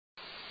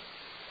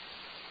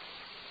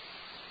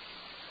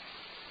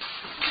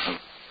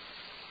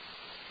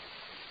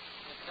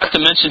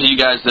forgot to mention to you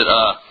guys that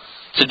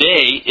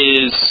today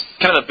is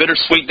kind of a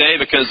bittersweet day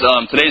because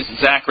today's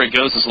Zach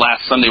Ragoza's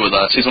last Sunday with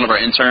us. He's one of our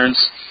interns.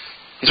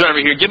 He's right over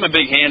here. Give him a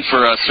big hand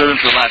for serving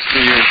for the last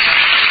 3 years.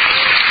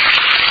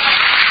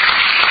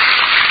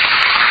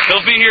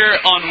 He'll be here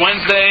on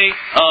Wednesday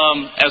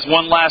as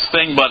one last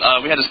thing, but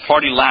we had his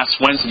party last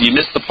Wednesday. If you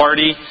missed the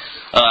party,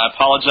 I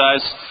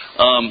apologize.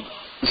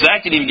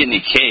 Zach didn't even get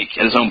any cake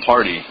at his own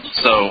party,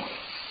 so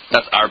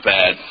that's our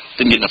bad.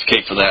 Didn't get enough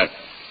cake for that.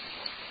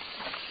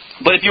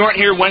 But if you weren't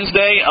here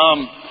Wednesday,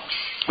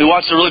 we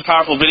watched a really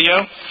powerful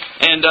video,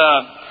 and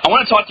I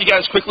want to talk to you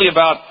guys quickly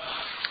about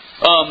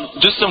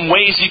just some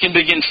ways you can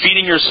begin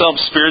feeding yourself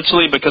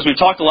spiritually, because we've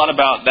talked a lot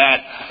about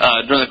that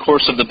during the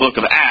course of the book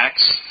of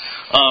Acts.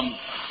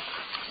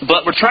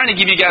 But we're trying to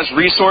give you guys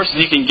resources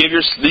you can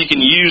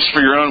use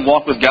for your own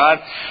walk with God.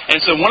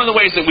 And so one of the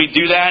ways that we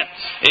do that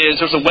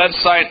is there's a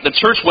website, the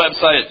church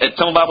website at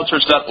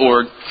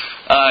TempleBibleChurch.org.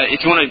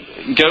 If you want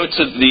to go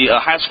to the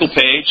high school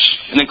page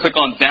and then click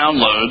on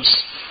downloads,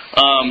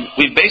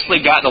 we've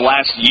basically got the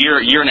last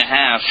year and a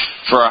half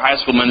for our high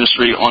school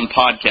ministry on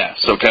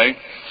podcasts, okay?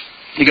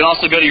 You can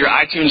also go to your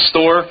iTunes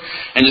store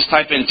and just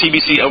type in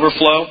TBC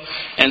Overflow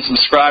and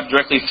subscribe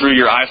directly through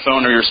your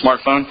iPhone or your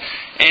smartphone.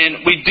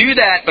 And we do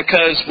that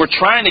because we're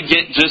trying to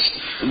get just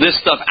this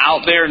stuff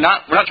out there. We're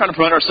not trying to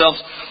promote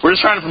ourselves. We're just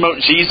trying to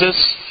promote Jesus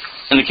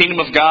and the kingdom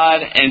of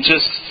God and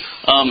just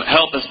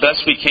help as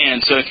best we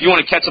can. So if you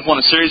want to catch up on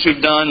a series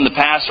we've done in the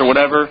past or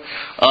whatever,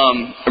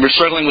 if we're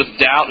struggling with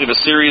doubt, we have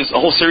a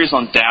whole series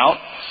on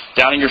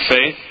doubting your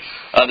faith,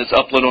 that's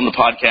uploaded on the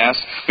podcast.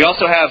 We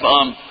also have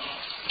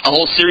a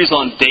whole series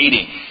on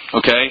dating,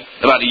 okay?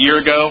 About a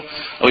year ago,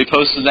 we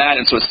posted that,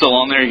 and so it's still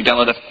on there. You can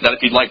download that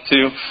if you'd like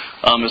to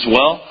as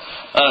well.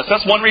 So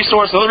that's one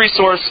resource. Another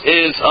resource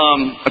is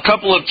a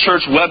couple of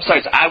church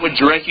websites I would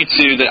direct you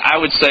to that I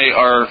would say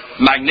are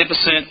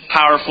magnificent,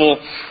 powerful,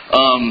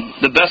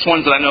 the best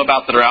ones that I know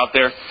about that are out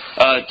there.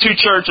 Two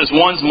churches.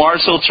 One's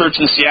Mars Hill Church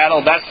in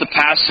Seattle. That's the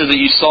pastor that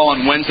you saw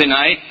on Wednesday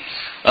night.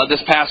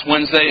 This past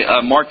Wednesday,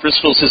 Mark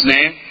Driscoll is his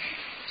name.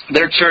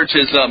 Their church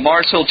is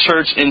Mars Hill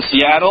Church in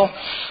Seattle.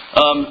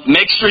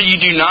 Make sure you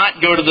do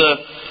not go to the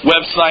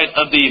website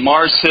of the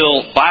Mars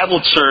Hill Bible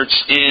Church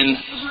in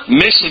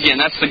Michigan.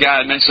 That's the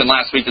guy I mentioned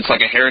last week that's like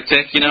a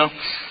heretic, you know?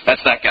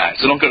 That's that guy.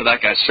 So don't go to that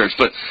guy's church.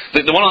 But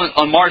the one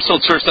on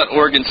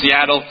MarsHillChurch.org in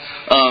Seattle,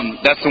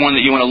 that's the one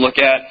that you want to look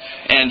at.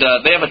 And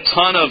they have a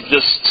ton of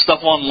just stuff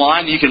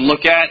online that you can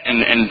look at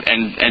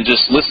and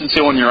just listen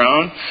to on your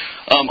own.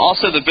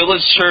 Also, the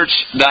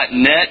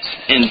VillageChurch.net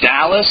in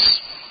Dallas.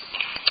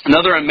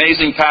 Another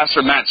amazing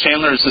pastor, Matt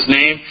Chandler is his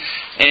name.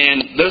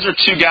 And those are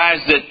two guys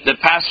that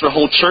pastor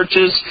whole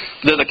churches.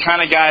 They're the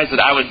kind of guys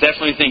that I would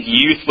definitely think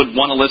youth would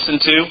want to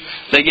listen to.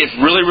 They give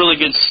really, really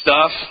good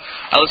stuff.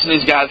 I listen to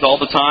these guys all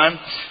the time.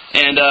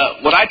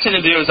 And what I tend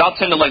to do is I'll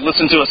tend to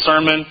listen to a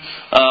sermon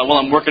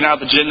while I'm working out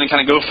at the gym and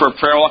kind of go for a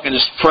prayer walk and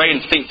just pray and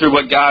think through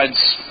what God's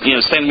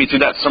saying to me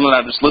through that sermon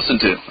that I've just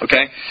listened to.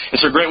 Okay?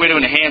 It's a great way to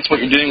enhance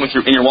what you're doing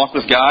in your walk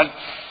with God,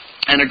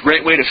 and a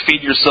great way to feed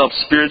yourself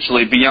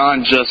spiritually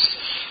beyond just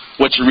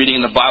what you're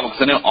reading in the Bible.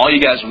 Because I know all you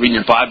guys are reading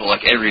your Bible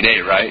every day,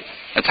 right?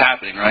 That's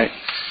happening, right?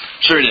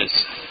 Sure it is.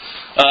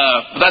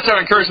 But that's our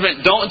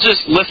encouragement. Don't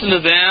just listen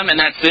to them and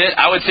that's it.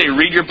 I would say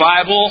read your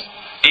Bible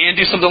and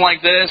do something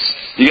like this.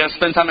 You guys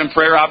spend time in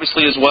prayer,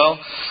 obviously, as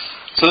well.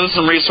 So those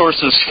are some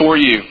resources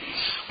for you.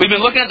 We've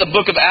been looking at the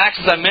book of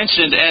Acts, as I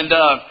mentioned, and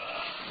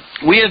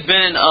we have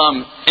been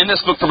in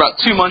this book for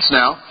about 2 months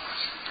now.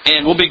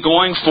 And we'll be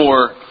going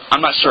for,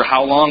 I'm not sure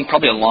how long,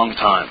 probably a long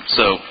time.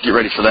 So get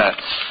ready for that.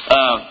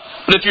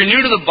 But if you're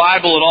new to the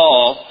Bible at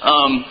all,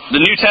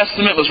 the New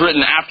Testament was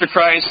written after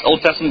Christ,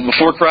 Old Testament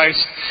before Christ.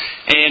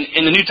 And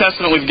in the New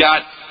Testament we've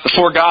got the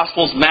 4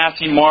 Gospels,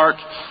 Matthew, Mark,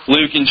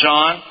 Luke, and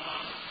John.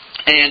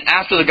 And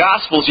after the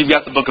Gospels you've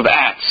got the book of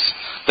Acts.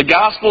 The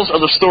Gospels are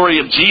the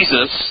story of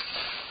Jesus.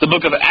 The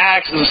book of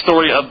Acts is the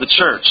story of the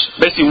church.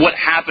 Basically what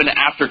happened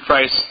after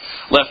Christ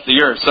left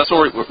the earth. So that's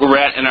where we're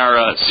at in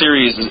our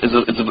series, is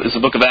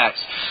the book of Acts.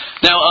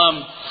 Now,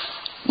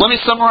 let me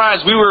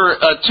summarize. We were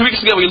 2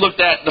 weeks ago. We looked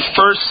at the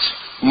first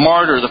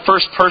martyr, the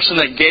first person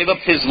that gave up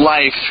his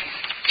life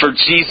for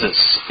Jesus.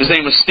 His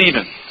name was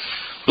Stephen.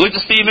 We looked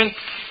at Stephen.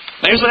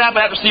 Now here's what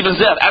happened after Stephen's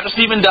death. After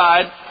Stephen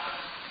died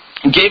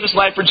and gave his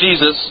life for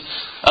Jesus,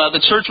 the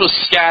church was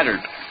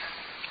scattered.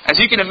 As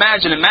you can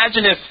imagine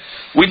if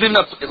we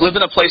lived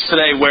in a place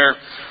today where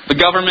the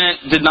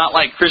government did not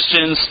like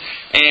Christians,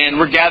 and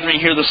we're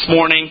gathering here this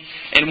morning,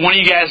 and one of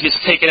you guys gets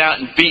taken out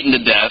and beaten to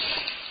death,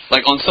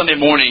 like on Sunday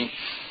morning,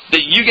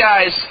 that you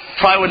guys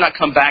probably would not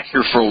come back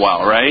here for a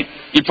while, right?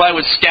 You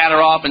probably would scatter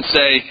off and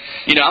say,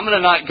 I'm going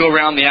to not go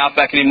around the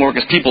Outback anymore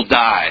because people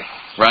die,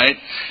 right?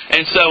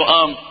 And so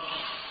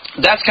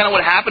that's kind of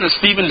what happened as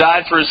Stephen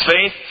died for his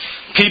faith.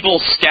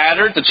 People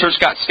scattered. The church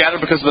got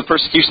scattered because of the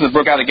persecution that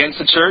broke out against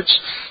the church.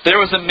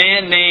 There was a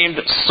man named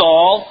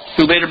Saul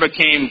who later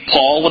became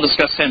Paul. We'll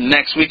discuss him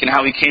next week and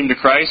how he came to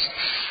Christ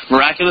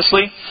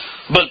miraculously.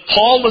 But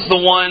Paul was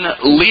the one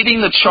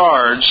leading the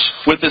charge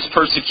with this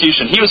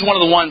persecution. He was one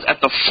of the ones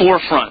at the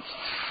forefront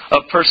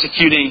of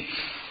persecuting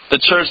the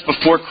church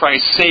before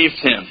Christ saved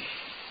him.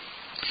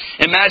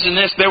 Imagine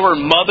this, there were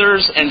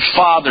mothers and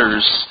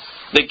fathers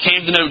that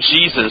came to know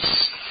Jesus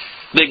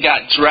that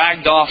got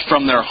dragged off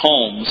from their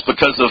homes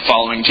because of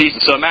following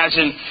Jesus. So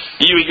imagine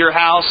you at your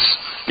house,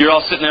 you're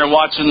all sitting there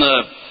watching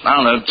the,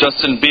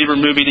 Justin Bieber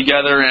movie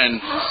together, and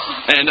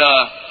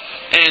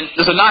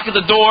there's a knock at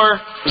the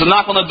door, there's a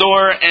knock on the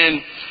door,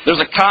 and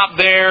there's a cop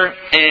there,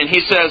 and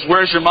he says,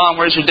 "Where's your mom,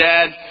 where's your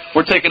dad?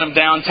 We're taking them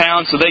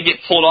downtown." So they get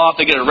pulled off,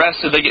 they get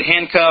arrested, they get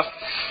handcuffed,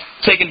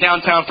 taken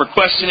downtown for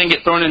questioning,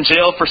 get thrown in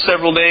jail for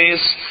several days,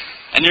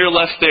 and you're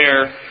left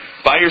there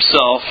by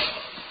yourself.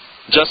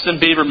 Justin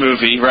Bieber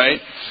movie,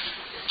 right?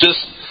 Just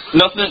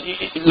nothing,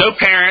 no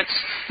parents.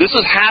 This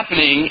was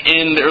happening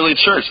in the early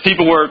church.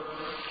 People were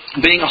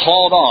being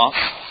hauled off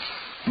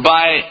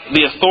by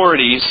the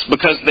authorities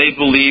because they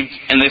believed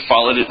and they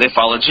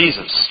followed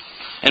Jesus.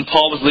 And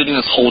Paul was leading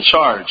this whole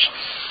charge.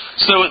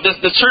 So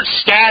the church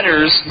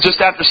scatters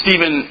just after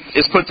Stephen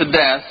is put to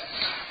death.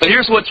 But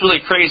here's what's really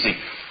crazy.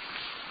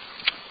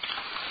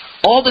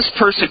 All this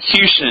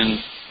persecution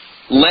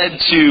led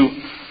to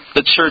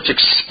the church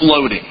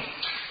exploding.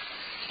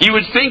 You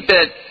would think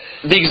that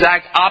the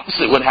exact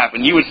opposite would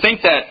happen. You would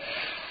think that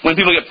when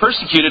people get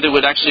persecuted, it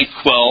would actually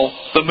quell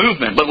the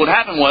movement. But what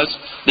happened was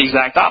the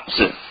exact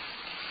opposite.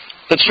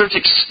 The church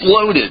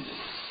exploded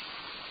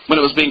when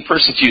it was being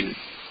persecuted.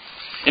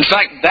 In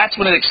fact, that's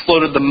when it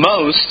exploded the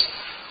most,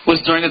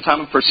 was during the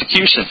time of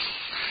persecution.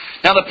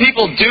 Now, the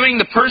people doing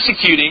the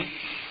persecuting,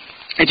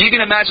 if you can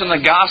imagine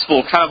the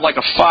gospel kind of like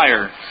a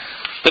fire,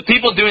 the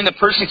people doing the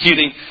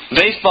persecuting,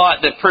 they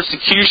thought that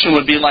persecution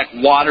would be like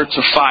water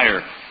to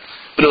fire,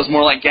 but it was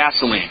more like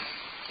gasoline.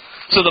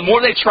 So the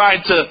more they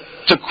tried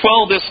to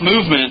quell this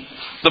movement,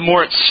 the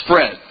more it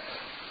spread.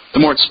 The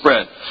more it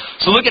spread.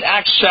 So look at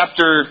Acts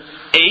chapter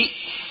 8.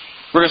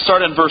 We're going to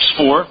start in verse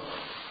 4.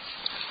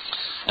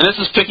 And this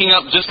is picking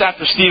up just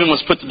after Stephen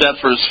was put to death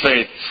for his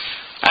faith.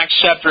 Acts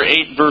chapter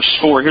 8, verse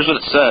 4. Here's what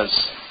it says.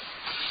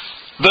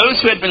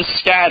 Those who had been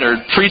scattered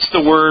preached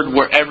the word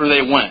wherever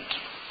they went.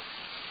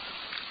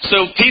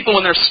 So people,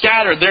 when they're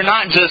scattered, they're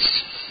not just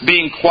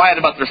being quiet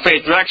about their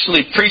faith. They're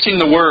actually preaching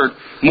the word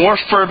more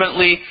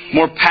fervently,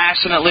 more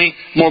passionately,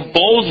 more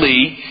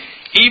boldly,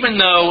 even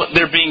though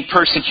they're being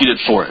persecuted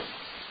for it.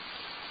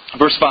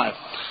 Verse 5.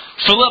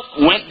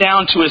 Philip went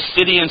down to a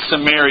city in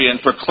Samaria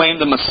and proclaimed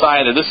the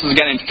Messiah. This is a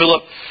guy named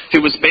Philip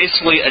who was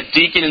basically a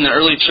deacon in the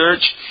early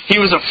church. He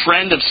was a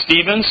friend of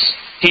Stephen's.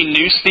 He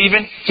knew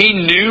Stephen. He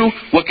knew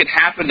what could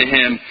happen to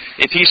him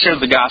if he shared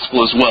the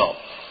gospel as well.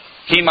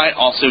 He might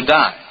also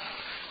die,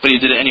 but he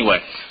did it anyway.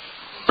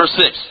 Verse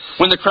 6.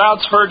 When the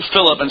crowds heard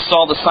Philip and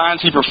saw the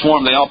signs he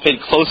performed, they all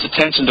paid close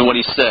attention to what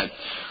he said.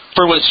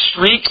 For with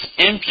shrieks,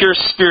 impure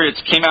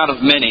spirits came out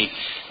of many,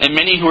 and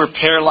many who were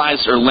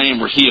paralyzed or lame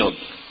were healed.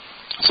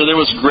 So there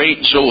was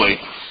great joy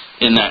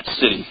in that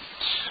city.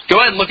 Go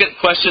ahead and look at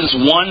questions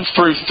 1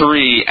 through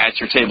 3 at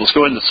your tables.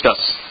 Go ahead and discuss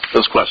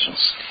those questions.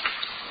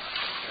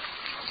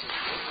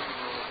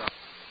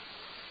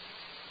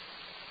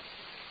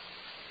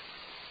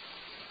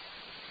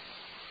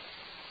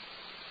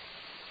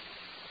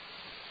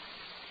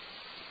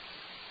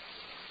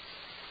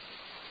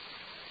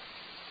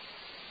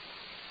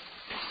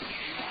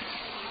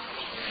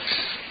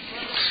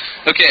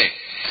 Okay.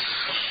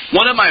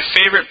 One of my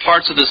favorite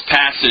parts of this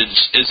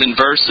passage is in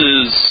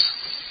verses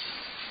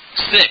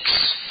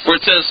 6, where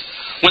it says,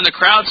 when the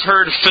crowds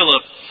heard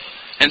Philip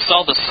and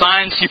saw the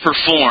signs he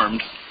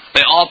performed,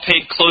 they all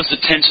paid close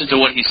attention to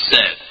what he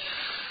said.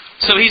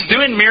 So he's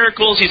doing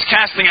miracles, he's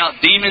casting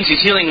out demons,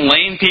 he's healing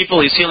lame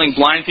people, he's healing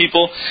blind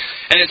people,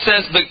 and it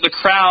says the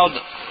crowd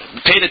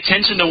paid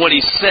attention to what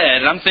he said,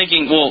 and I'm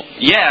thinking, well,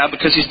 yeah,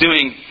 because he's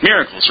doing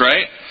miracles,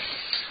 right?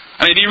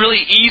 I mean, it'd be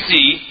really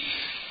easy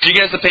for you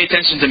guys to pay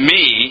attention to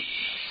me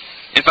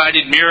if I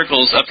did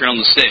miracles up here on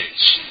the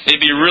stage.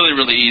 It'd be really,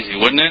 really easy,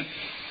 wouldn't it?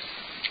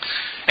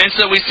 And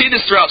so we see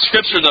this throughout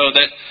Scripture, though,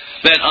 that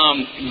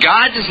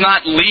God does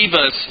not leave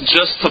us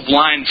just to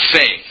blind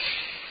faith.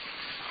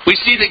 We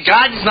see that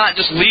God does not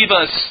just leave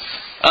us,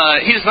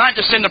 He does not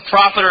just send a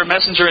prophet or a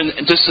messenger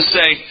and just to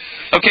say,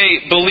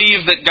 okay,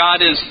 believe that God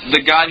is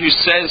the God who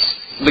says,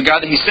 the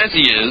God that He says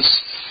He is,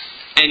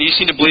 and you just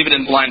need to believe it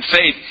in blind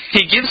faith.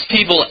 He gives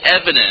people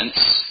evidence,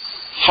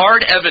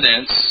 hard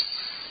evidence,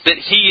 that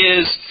He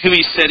is who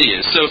He said He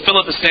is. So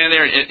Philip is standing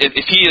there,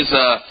 if he is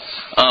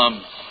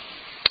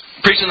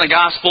preaching the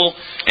gospel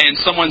and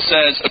someone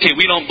says, okay,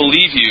 we don't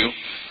believe you,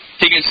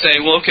 he can say,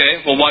 well,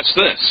 okay, well, watch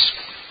this.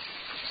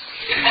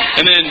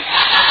 And then,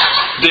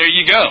 there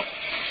you go.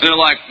 And they're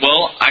like,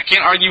 well, I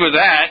can't argue with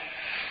that,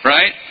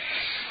 right?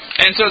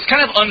 And so it's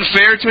kind of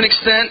unfair to an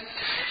extent,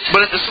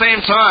 but at the same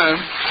time,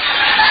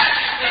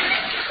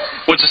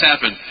 what just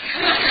happened?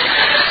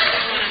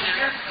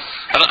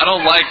 I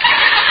don't like...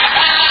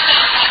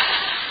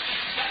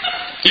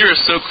 You're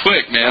so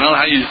quick, man. I don't know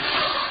how you...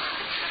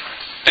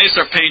 I need to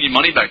start paying you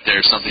money back there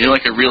or something. You're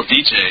like a real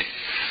DJ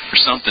or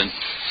something.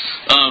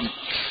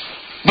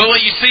 But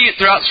what you see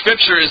throughout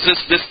Scripture is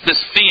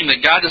this theme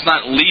that God does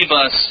not leave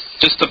us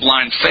just to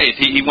blind faith.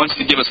 He wants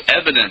to give us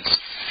evidence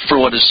for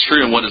what is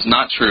true and what is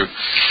not true.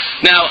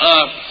 Now,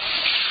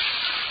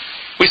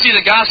 we see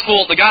the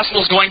gospel. The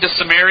gospel is going to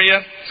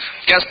Samaria.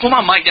 Guys, pull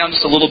my mic down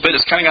just a little bit.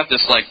 It's kind of got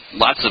this like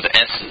lots of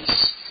S's.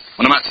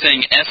 When I'm not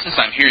saying S's,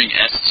 I'm hearing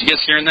S's. You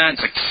guys hearing that?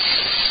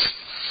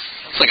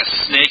 It's like a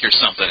snake or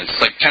something.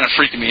 It's like kind of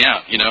freaking me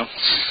out, you know.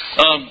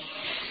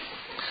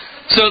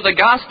 So the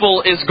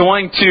gospel is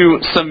going to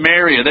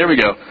Samaria. There we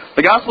go.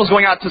 The gospel is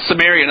going out to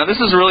Samaria. Now this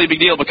is a really big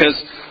deal because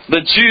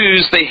the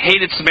Jews, they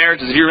hated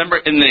Samaritans. If you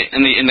remember in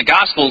the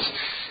Gospels,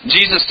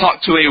 Jesus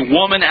talked to a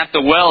woman at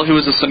the well who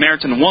was a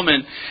Samaritan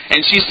woman,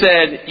 and she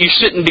said, "You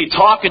shouldn't be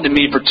talking to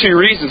me for two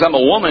reasons. I'm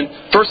a woman,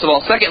 first of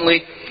all.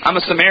 Secondly, I'm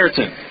a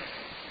Samaritan."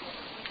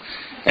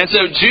 And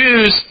so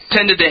Jews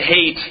tended to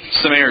hate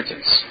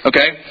Samaritans.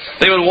 Okay?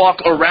 They would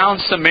walk around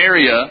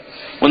Samaria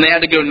when they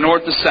had to go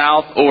north to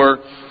south or...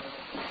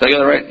 Did I get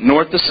that right?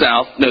 North to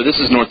south. No, this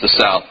is north to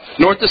south.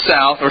 North to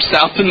south or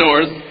south to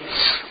north.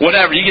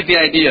 Whatever. You get the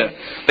idea.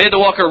 They had to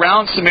walk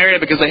around Samaria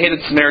because they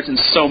hated Samaritans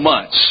so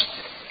much.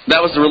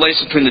 That was the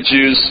relation between the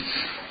Jews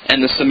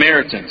and the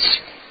Samaritans.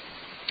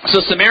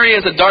 So Samaria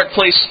is a dark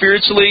place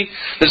spiritually.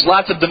 There's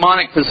lots of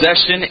demonic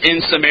possession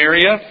in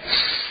Samaria.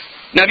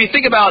 Now if you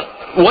think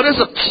about what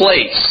is a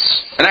place,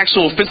 an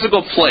actual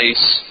physical place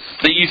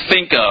that you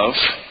think of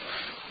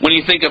when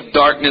you think of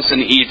darkness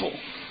and evil.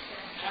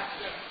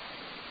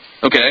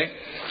 Okay?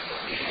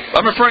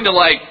 I'm referring to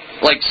like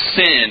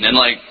sin and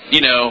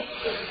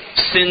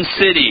Sin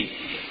City,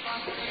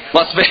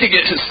 Las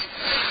Vegas.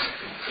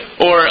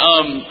 Or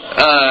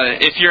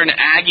if you're an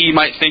Aggie, you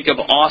might think of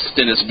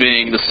Austin as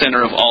being the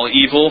center of all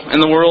evil in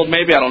the world,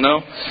 maybe, I don't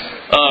know.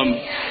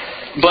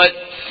 But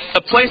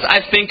a place I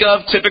think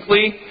of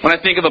typically, when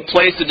I think of a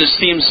place that just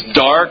seems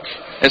dark,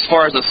 as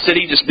far as a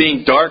city just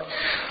being dark,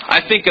 I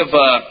think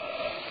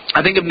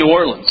of New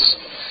Orleans.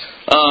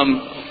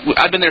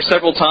 I've been there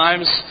several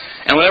times,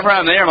 and whenever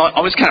I'm there, I'm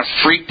always kind of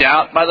freaked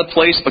out by the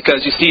place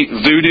because you see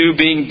voodoo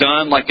being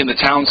done, like in the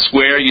town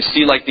square. You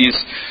see like these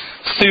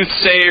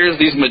soothsayers,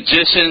 these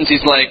magicians,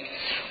 these like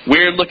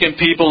weird-looking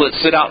people that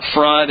sit out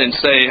front and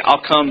say,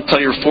 "I'll come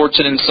tell your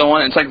fortune," and so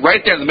on. It's like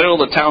right there in the middle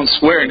of the town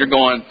square, and you're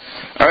going,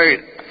 "All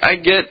right, I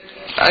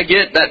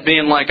get that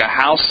being like a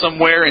house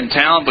somewhere in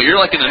town, but you're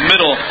like in the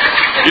middle.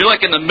 You're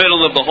like in the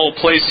middle of the whole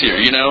place here,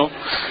 you know."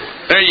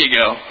 There you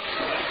go.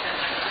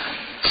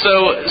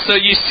 So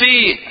you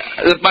see,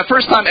 my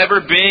first time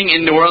ever being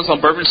in New Orleans on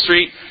Bourbon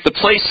Street, the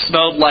place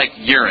smelled like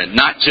urine.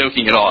 Not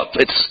joking at all.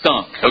 It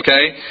stunk,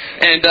 okay?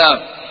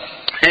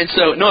 And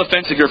so, no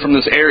offense if you're from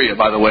this area,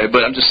 by the way,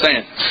 but I'm just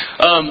saying.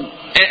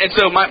 And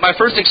so my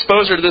first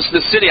exposure to this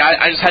city,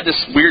 I just had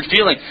this weird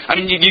feeling. I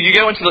mean, you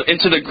go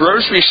into the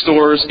grocery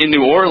stores in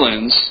New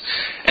Orleans,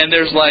 and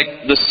there's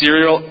like the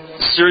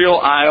cereal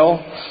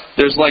aisle,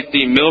 there's like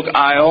the milk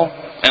aisle,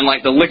 and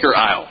like the liquor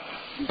aisle,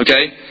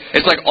 okay?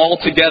 It's like all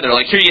together.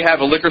 Like here you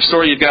have a liquor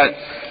store, you've got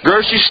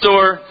grocery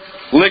store,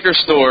 liquor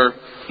store.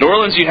 New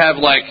Orleans you have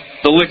like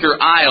the liquor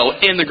aisle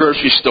in the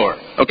grocery store.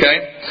 Okay?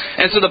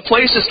 And so the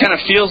place just kind of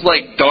feels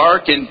like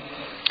dark and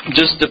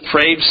just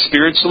depraved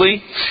spiritually.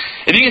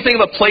 If you can think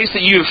of a place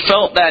that you have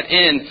felt that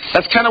in,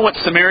 that's kind of what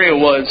Samaria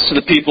was to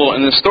the people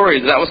in the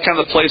story. That was kind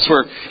of the place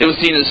where it was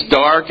seen as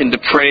dark and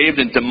depraved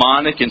and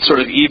demonic and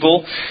sort of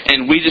evil,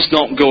 and we just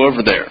don't go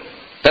over there.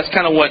 That's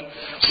kind of what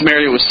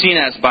Samaria was seen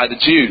as by the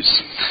Jews.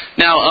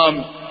 Now,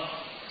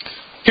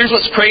 here's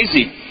what's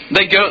crazy.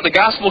 The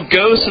gospel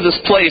goes to this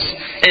place,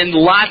 and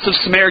lots of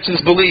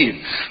Samaritans believe.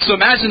 So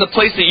imagine the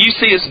place that you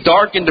see as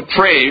dark and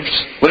depraved,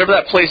 whatever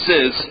that place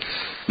is,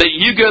 that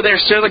you go there,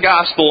 share the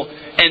gospel,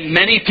 and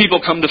many people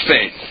come to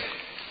faith.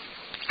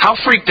 How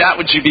freaked out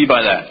would you be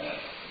by that?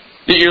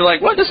 You're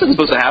like, what? This isn't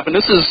supposed to happen.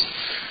 This is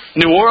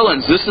New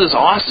Orleans. This is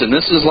Austin.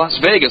 This is Las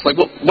Vegas. Like,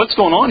 what's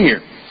going on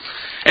here?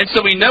 And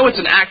so we know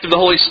it's an act of the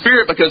Holy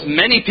Spirit because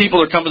many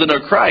people are coming to know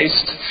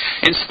Christ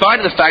in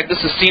spite of the fact this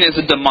is seen as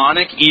a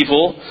demonic,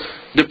 evil,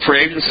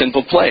 depraved, and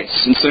sinful place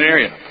in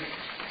Samaria.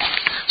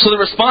 So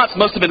the response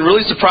must have been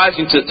really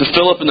surprising to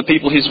Philip and the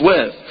people he's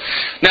with.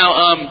 Now,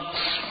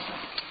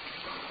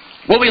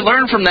 what we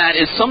learn from that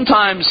is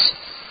sometimes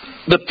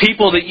the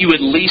people that you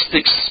would least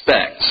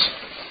expect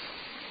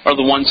are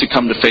the ones who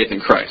come to faith in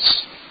Christ.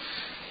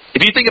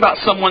 If you think about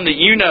someone that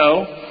you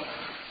know,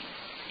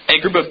 a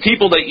group of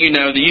people that you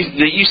know, that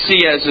you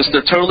see as just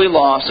they're totally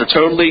lost, they're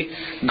totally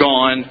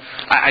gone.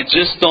 I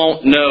just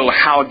don't know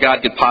how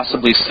God could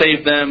possibly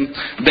save them.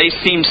 They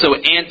seem so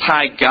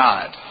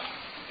anti-God.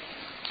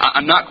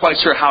 I'm not quite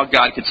sure how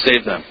God could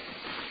save them.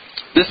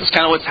 This is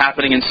kind of what's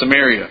happening in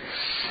Samaria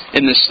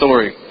in this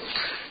story.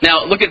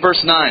 Now, look at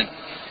verse 9.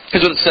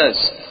 Here's what it says.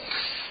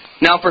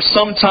 Now, for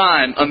some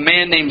time, a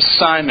man named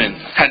Simon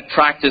had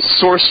practiced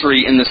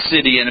sorcery in the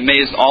city and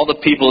amazed all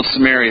the people of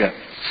Samaria.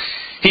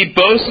 He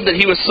boasted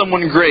that he was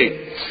someone great,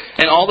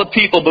 and all the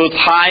people, both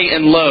high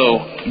and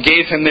low,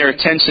 gave him their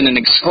attention and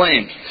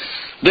exclaimed,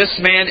 "This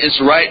man is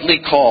rightly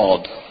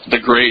called the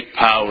great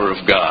power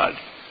of God."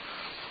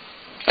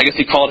 I guess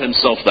he called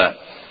himself that.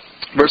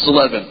 Verse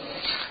 11.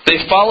 They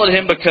followed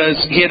him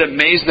because he had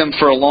amazed them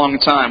for a long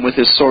time with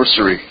his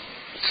sorcery.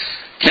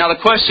 Now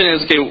the question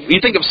is, okay, you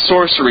think of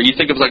sorcery, you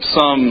think of like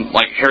some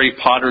like Harry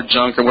Potter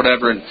junk or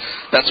whatever and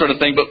that sort of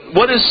thing. But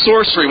what is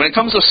sorcery? When it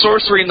comes to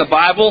sorcery in the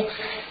Bible,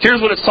 here's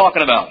what it's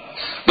talking about.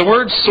 The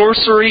words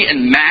sorcery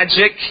and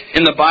magic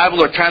in the Bible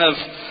are kind of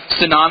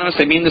synonymous.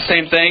 They mean the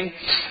same thing.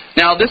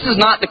 Now this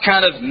is not the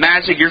kind of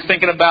magic you're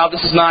thinking about.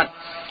 This is not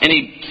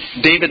any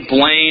David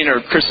Blaine or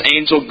Chris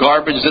Angel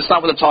garbage. That's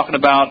not what they're talking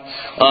about.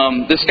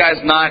 This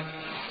guy's not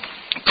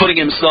putting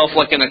himself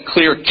like in a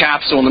clear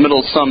capsule in the middle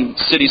of some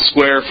city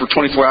square for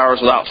 24 hours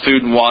without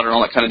food and water and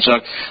all that kind of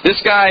junk.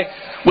 This guy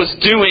was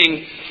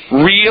doing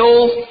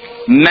real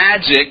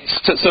magic,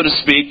 so to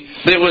speak,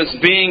 that was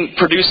being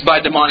produced by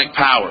demonic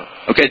power.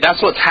 Okay,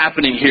 that's what's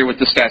happening here with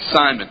this guy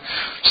Simon.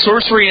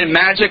 Sorcery and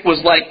magic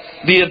was like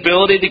the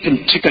ability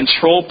to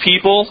control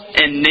people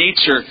and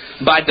nature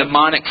by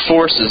demonic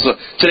forces.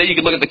 Today you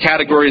can look at the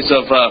categories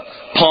of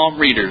palm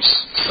readers,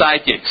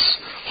 psychics,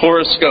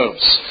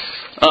 horoscopes.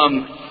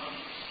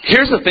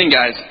 Here's the thing,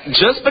 guys.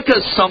 Just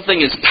because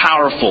something is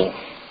powerful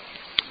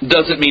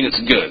doesn't mean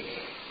it's good.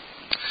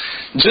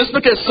 Just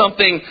because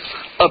something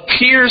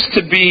appears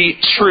to be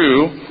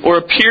true or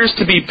appears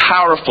to be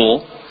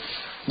powerful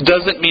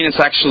doesn't mean it's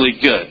actually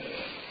good.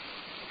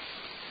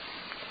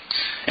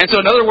 And so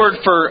another word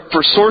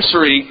for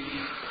sorcery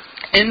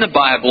in the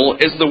Bible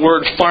is the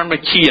word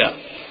pharmakia.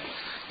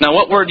 Now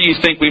what word do you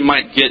think we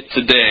might get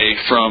today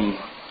from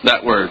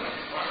that word?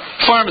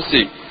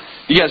 Pharmacy.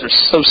 You guys are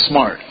so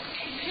smart.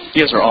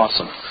 You guys are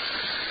awesome.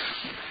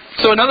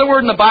 So another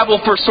word in the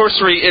Bible for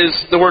sorcery is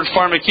the word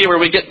pharmakia, where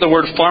we get the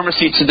word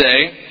pharmacy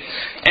today.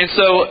 And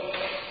so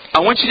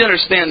I want you to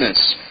understand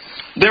this.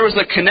 There was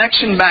a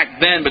connection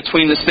back then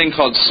between this thing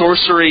called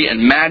sorcery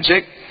and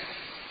magic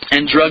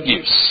and drug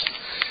use.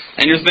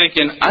 And you're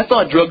thinking, I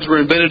thought drugs were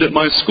invented at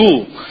my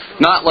school.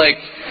 Not like...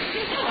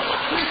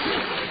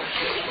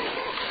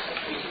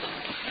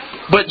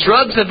 But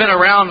drugs have been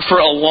around for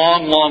a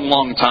long, long,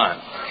 long time.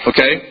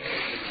 Okay?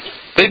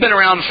 They've been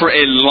around for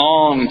a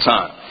long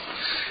time.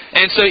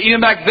 And so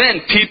even back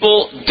then,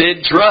 people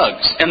did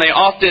drugs. And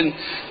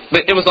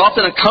it was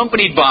often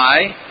accompanied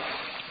by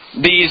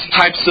these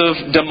types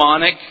of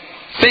demonic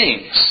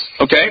things.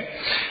 Okay?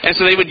 And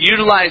so they would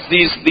utilize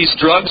these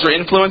drugs or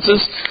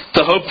influences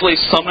to hopefully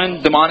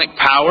summon demonic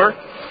power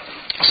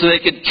so they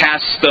could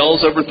cast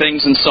spells over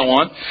things and so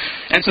on.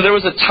 And so there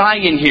was a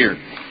tie-in here.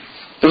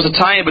 There was a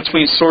tie-in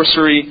between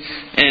sorcery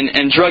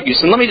and drug use.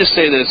 And let me just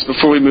say this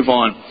before we move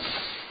on.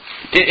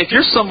 If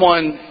you're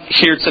someone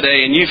here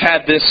today and you've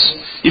had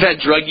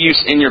drug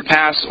use in your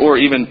past or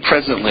even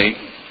presently,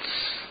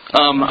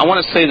 I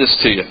want to say this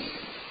to you.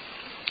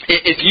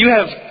 If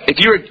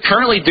you're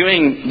currently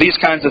doing these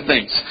kinds of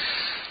things,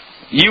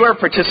 you are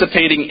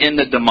participating in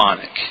the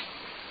demonic.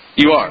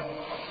 You are.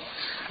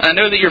 And I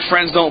know that your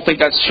friends don't think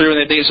that's true and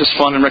they think it's just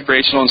fun and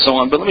recreational and so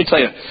on, but let me tell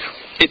you,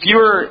 if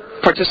you're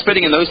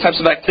participating in those types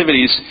of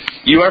activities,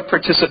 you are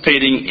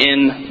participating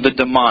in the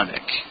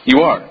demonic.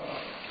 You are.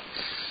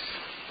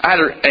 I had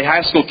a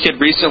high school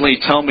kid recently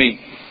tell me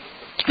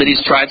that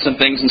he's tried some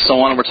things and so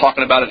on, and we're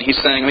talking about it, and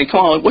he's saying, come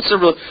on, what's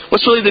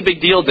really the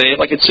big deal, Dave?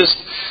 Like, it's just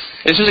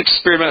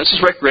experiment, it's just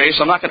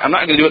recreation. I'm not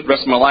going to do it the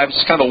rest of my life. It's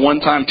just kind of a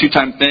one-time,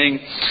 two-time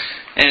thing.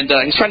 And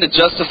he's trying to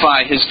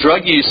justify his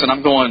drug use, and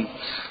I'm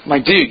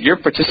like, dude, you're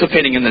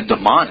participating in the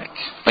demonic.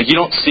 Like, you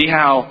don't see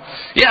how...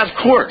 Yeah, of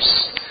course.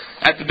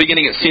 At the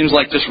beginning, it seems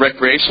like just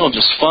recreational,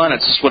 just fun.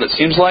 It's just what it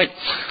seems like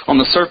on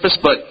the surface,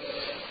 but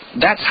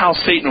that's how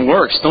Satan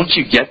works. Don't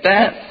you get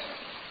that?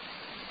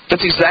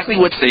 That's exactly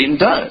what Satan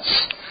does.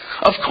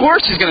 Of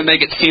course he's going to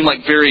make it seem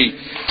like very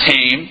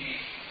tame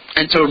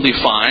and totally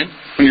fine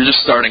when you're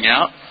just starting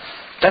out.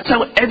 That's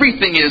how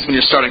everything is when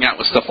you're starting out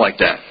with stuff like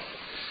that.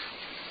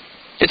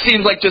 It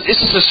seems like it's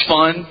just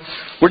fun.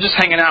 We're just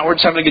hanging out. We're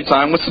just having a good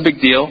time. What's the big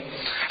deal?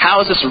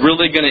 How is this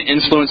really going to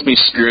influence me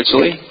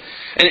spiritually?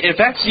 And if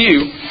that's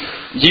you,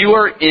 you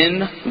are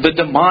in the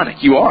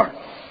demonic. You are.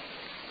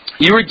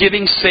 You are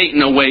giving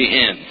Satan a way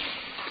in.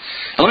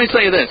 And let me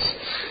tell you this.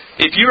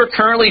 If you are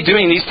currently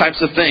doing these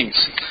types of things,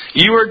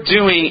 you are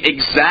doing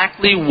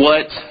exactly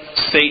what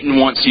Satan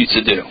wants you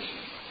to do.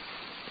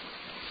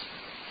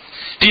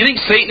 Do you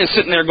think Satan is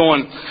sitting there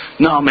going,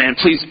 no, man,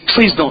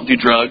 please don't do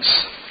drugs.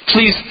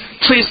 Please,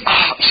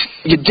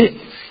 you did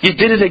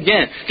it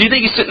again. Do you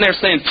think he's sitting there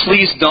saying,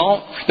 please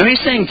don't? No, he's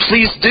saying,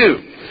 please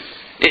do.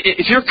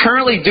 If you're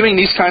currently doing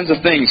these kinds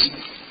of things,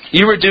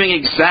 you are doing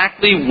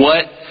exactly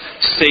what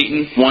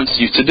Satan wants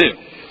you to do.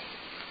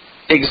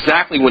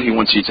 Exactly what he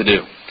wants you to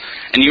do.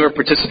 And you are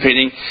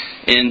participating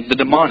in the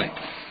demonic.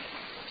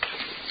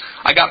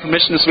 I got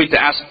permission this week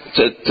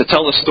to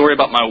tell the story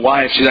about my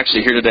wife. She's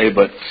actually here today,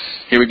 but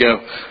here we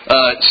go.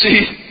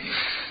 She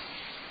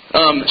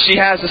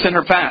has this in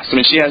her past. I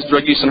mean, she has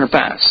drug use in her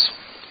past.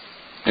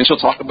 And she'll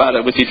talk about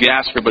it with you if you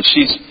ask her, but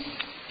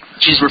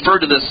she's referred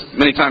to this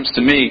many times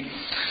to me.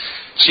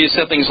 She has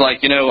said things like,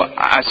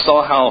 I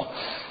saw how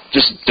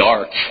just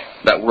dark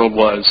that world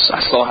was.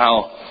 I saw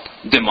how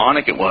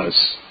demonic it was.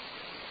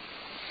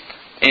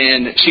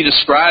 And she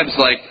describes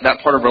like that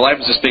part of her life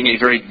as just being a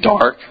very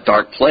dark,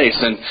 dark place.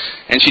 And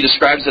she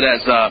describes it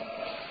as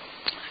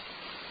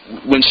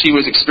when she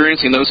was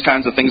experiencing those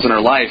kinds of things in her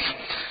life,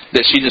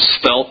 that she just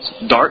felt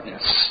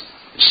darkness.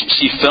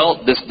 She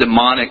felt this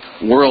demonic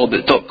world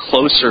that felt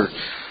closer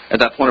at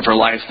that point of her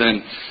life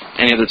than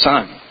any other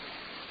time.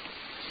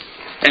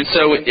 And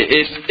so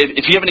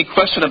if you have any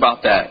question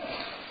about that,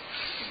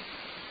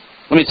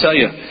 let me tell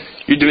you,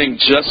 you're doing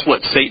just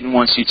what Satan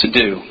wants you to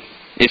do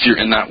if you're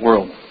in that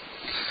world.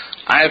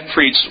 I have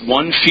preached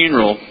one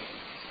funeral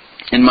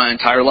in my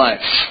entire life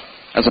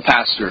as a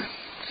pastor,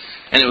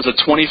 and it was a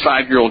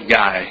 25-year-old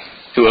guy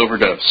who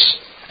overdosed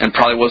and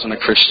probably wasn't a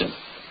Christian.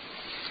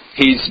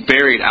 He's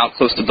buried out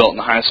close to Belton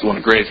High School in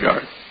a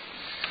graveyard.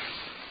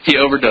 He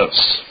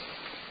overdosed.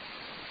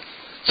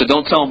 So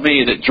don't tell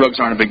me that drugs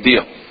aren't a big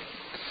deal.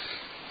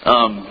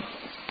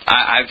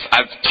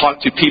 I've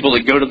talked to people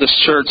that go to this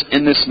church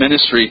in this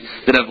ministry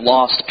that have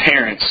lost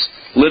parents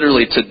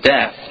literally to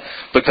death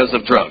because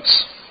of drugs.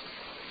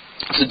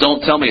 So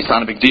don't tell me it's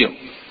not a big deal.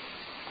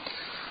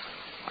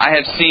 I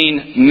have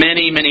seen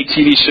many, many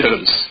TV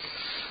shows,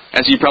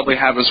 as you probably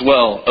have as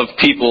well, of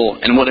people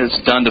and what it's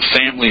done to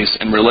families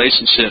and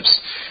relationships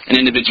and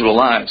individual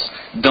lives.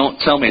 Don't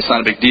tell me it's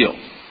not a big deal.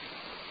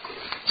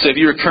 So if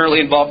you're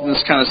currently involved in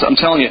this kind of stuff, I'm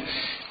telling you,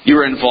 you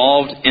are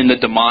involved in the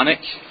demonic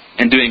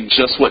and doing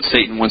just what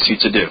Satan wants you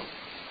to do.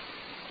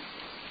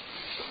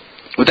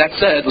 With that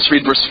said, let's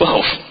read verse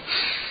 12.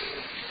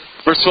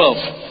 Verse 12.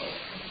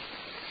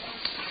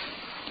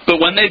 But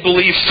when they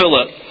believed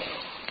Philip,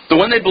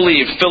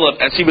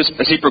 as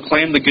he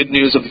proclaimed the good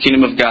news of the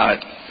kingdom of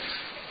God,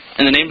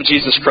 in the name of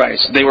Jesus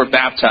Christ, they were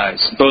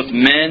baptized, both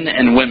men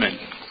and women.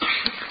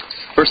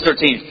 Verse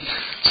 13.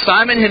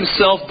 Simon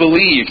himself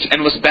believed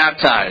and was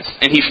baptized,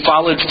 and he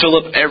followed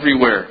Philip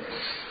everywhere,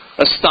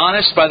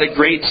 astonished by the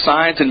great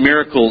signs and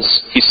miracles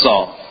he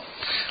saw.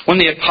 When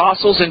the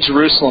apostles in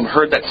Jerusalem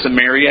heard that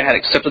Samaria had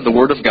accepted the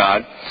word of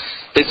God,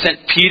 they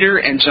sent Peter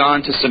and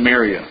John to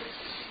Samaria.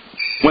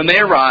 When they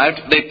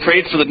arrived, they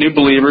prayed for the new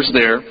believers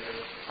there,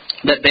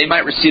 that they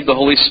might receive the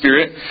Holy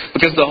Spirit,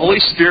 because the Holy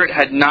Spirit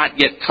had not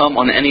yet come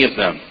on any of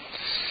them.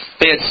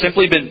 They had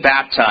simply been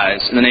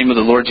baptized in the name of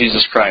the Lord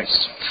Jesus Christ.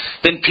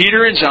 Then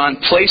Peter and John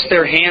placed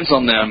their hands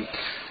on them,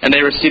 and they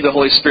received the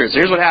Holy Spirit.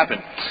 So here's what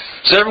happened.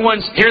 So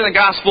everyone's hearing the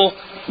gospel,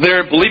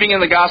 they're believing in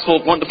the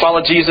gospel, wanting to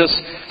follow Jesus.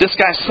 This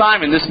guy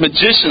Simon, this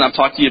magician I've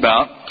talked to you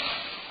about,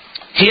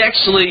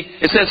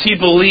 it says he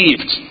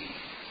believed.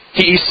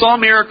 He saw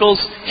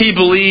miracles, he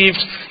believed,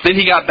 then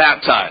he got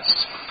baptized,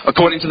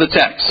 according to the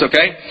text,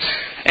 okay?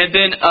 And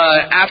then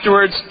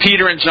afterwards,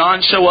 Peter and John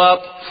show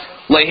up,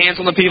 lay hands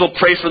on the people,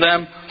 pray for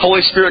them.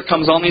 Holy Spirit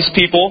comes on these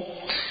people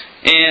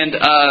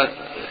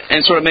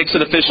and sort of makes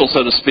it official,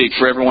 so to speak,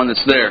 for everyone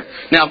that's there.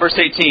 Now, verse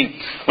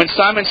 18. When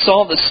Simon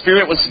saw the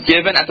Spirit was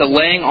given at the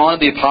laying on of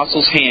the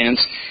apostles' hands,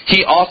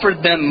 he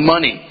offered them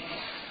money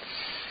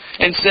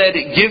and said,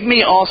 "Give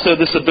me also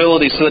this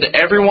ability so that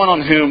everyone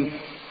on whom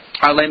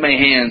I lay my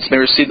hands may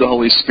receive the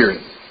Holy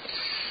Spirit."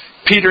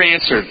 Peter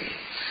answered,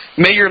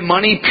 "May your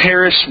money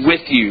perish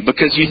with you,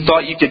 because you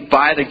thought you could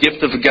buy the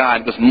gift of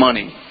God with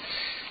money.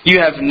 You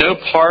have no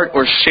part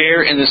or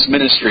share in this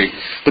ministry,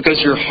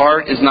 because your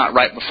heart is not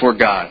right before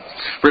God.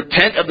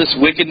 Repent of this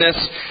wickedness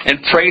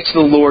and pray to the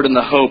Lord in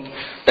the hope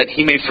that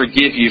He may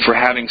forgive you for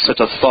having such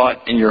a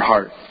thought in your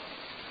heart.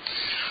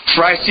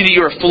 For I see that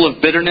you are full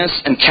of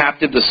bitterness and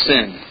captive to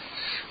sin."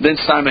 Then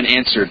Simon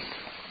answered,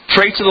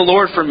 "Pray to the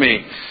Lord for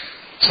me,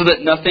 so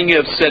that nothing you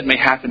have said may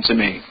happen to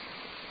me."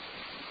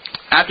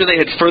 After they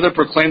had further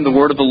proclaimed the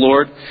word of the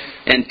Lord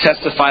and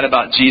testified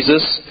about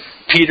Jesus,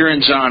 Peter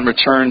and John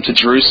returned to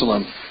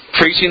Jerusalem,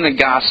 preaching the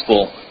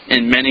gospel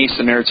in many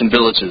Samaritan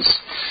villages.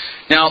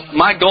 Now,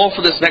 my goal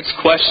for this next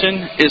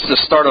question is to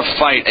start a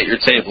fight at your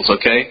tables,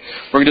 okay?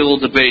 We're going to do a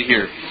little debate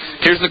here.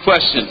 Here's the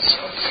questions.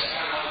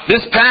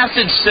 This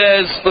passage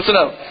says, listen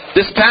up,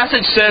 this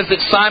passage says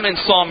that Simon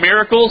saw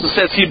miracles. It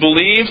says he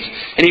believed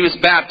and he was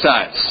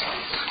baptized.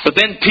 But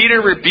then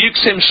Peter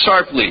rebukes him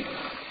sharply.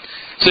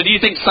 So do you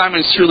think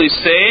Simon's truly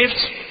saved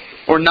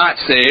or not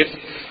saved?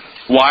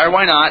 Why or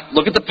why not?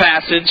 Look at the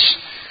passage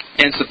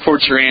and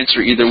support your answer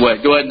either way.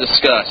 Go ahead and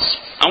discuss.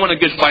 I want a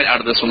good fight out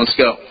of this one. Let's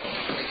go.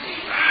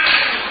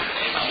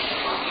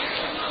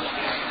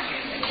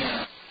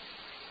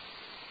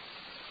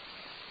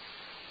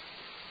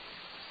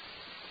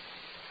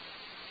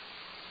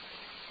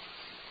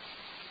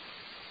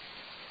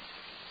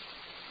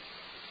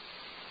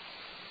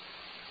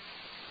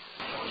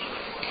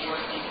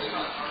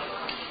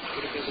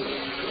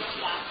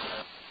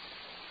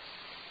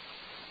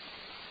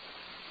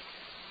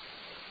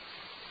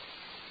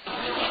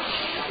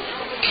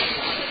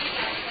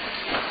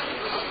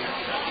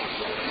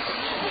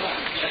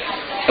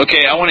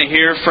 Okay, I want to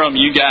hear from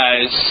you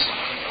guys.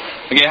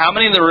 Okay, how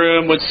many in the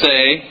room would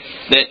say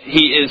that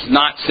he is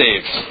not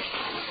saved?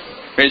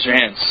 Raise your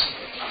hands.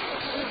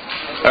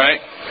 All right.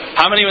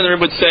 How many in the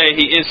room would say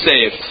he is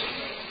saved?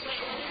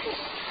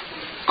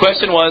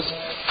 Question was,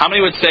 how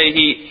many would say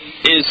he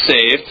is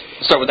saved?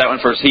 Let's start with that one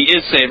first. He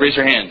is saved. Raise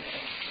your hand.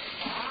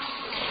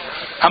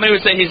 How many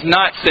would say he's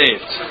not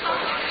saved?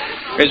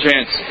 Raise your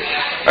hands.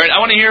 All right, I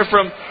want to hear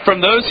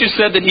from those who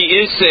said that he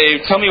is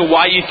saved. Tell me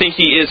why you think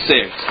he is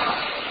saved.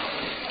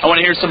 I want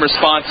to hear some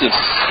responses.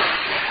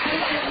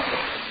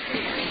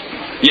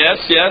 Yes,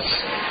 yes.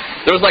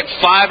 There was like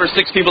 5 or 6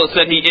 people that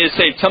said he is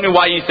saved. Tell me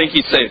why you think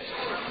he's saved.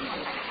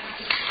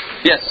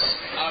 Yes.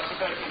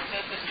 Because it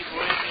says that he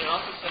believes, and it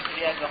also says that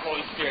he has the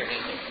Holy Spirit in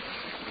him.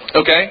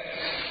 Okay.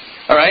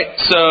 All right.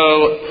 So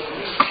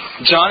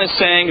John is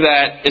saying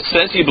that it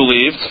says he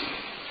believed,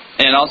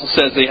 and it also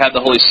says that he had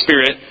the Holy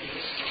Spirit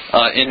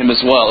in him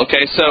as well.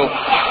 Okay. So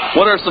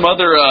what are some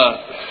other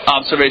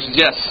observations?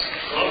 Yes.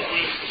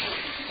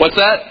 What's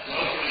that?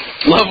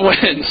 Love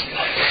wins.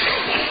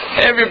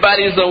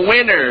 Everybody's a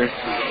winner.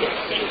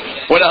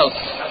 What else?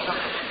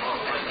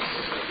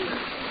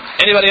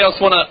 Anybody else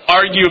want to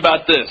argue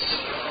about this?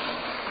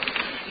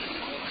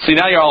 See,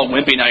 now you're all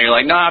wimpy. Now you're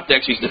like, no, I have to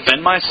actually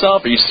defend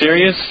myself. Are you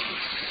serious?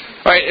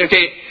 All right,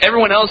 okay.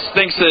 Everyone else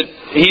thinks that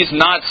he's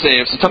not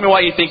saved. So tell me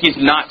why you think he's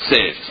not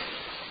saved.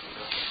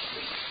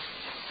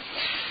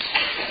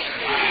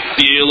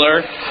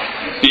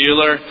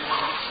 Bueller.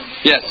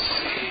 Yes.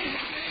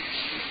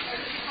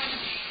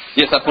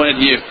 Yes, I pointed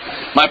to you.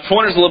 My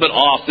pointer's a little bit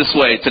off this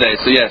way today,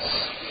 so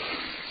yes.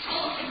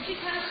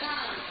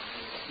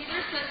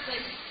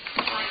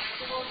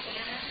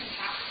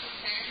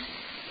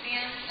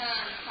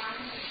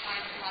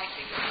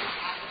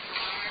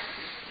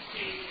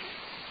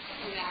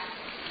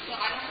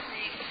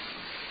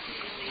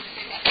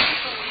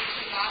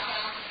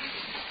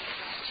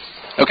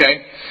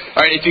 Okay.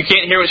 All right, if you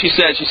can't hear what she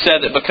said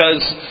that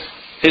because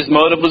his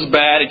motive was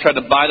bad, he tried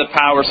to buy the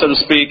power, so to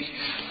speak,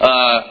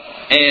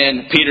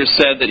 and Peter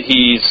said that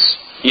he's,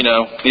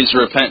 needs to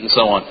repent and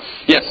so on.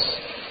 Yes? If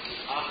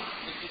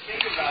you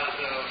think about it,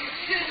 though,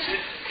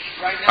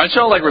 right now... Aren't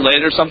y'all like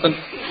related or something?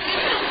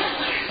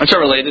 Aren't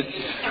y'all related?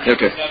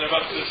 Okay.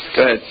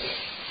 Go ahead.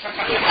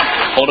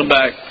 Hold him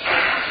back.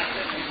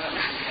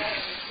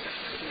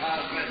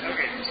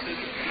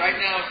 Right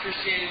now,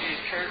 Christianity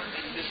is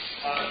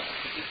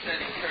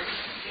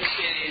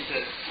Christianity is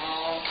a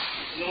small,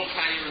 little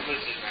tiny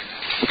religion right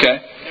now. Okay.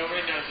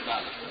 Nobody knows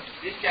about it.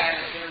 This guy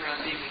has been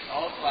around demons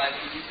all his life.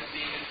 He uses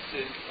demons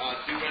to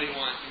do what he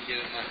wants and get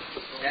him money.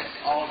 That's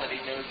all that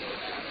he knows about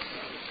it.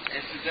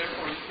 And so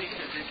therefore he thinks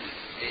that this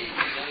is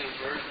another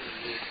version of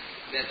this,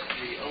 that's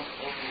the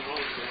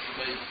overruling version,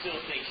 but he still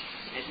thinks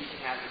that he can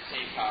have the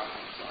same power for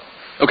himself.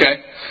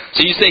 Okay.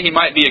 So you say he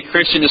might be a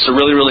Christian, just a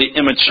really, really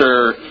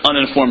immature,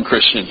 uninformed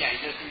Christian. Yeah,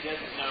 he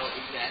doesn't know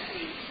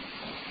exactly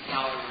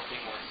how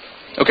everything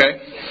works. Okay.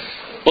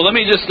 Well, let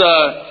me just,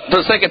 for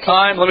the sake of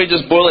time, let me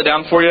just boil it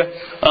down for you.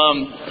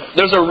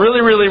 There's a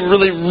really, really,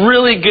 really,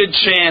 really good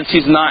chance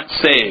he's not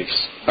saved.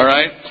 All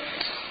right?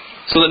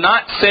 So the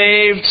not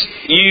saved,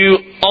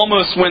 you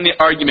almost win the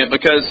argument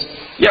because,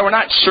 yeah, we're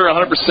not sure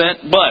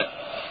 100%, but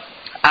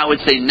I would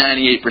say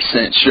 98%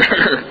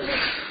 sure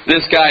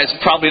this guy is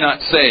probably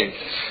not saved.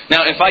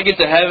 Now, if I get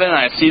to heaven and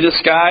I see this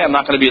guy, I'm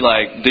not going to be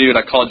like, dude,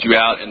 I called you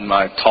out in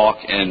my talk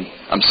and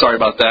I'm sorry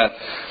about that.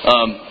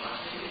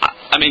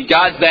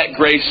 God's that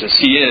gracious.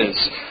 He is.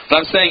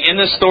 But I'm saying in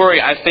this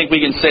story, I think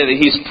we can say that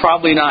he's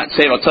probably not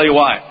saved. I'll tell you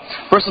why.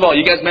 First of all,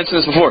 you guys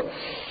mentioned this before.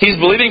 He's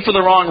believing for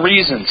the wrong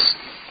reasons.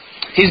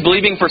 He's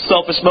believing for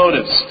selfish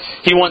motives.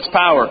 He wants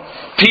power.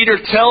 Peter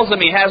tells him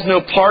he has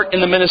no part in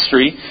the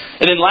ministry.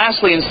 And then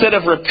lastly, instead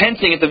of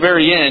repenting at the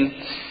very end,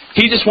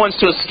 he just wants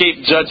to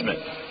escape judgment.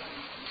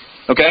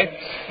 Okay?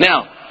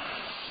 Now,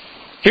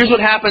 here's what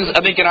happens,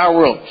 I think, in our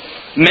world.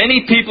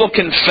 Many people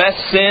confess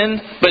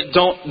sin, but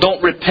don't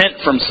repent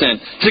from sin.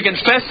 To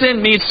confess sin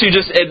means to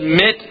just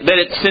admit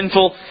that it's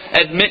sinful,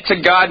 admit to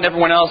God and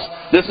everyone else,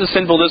 this is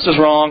sinful, this is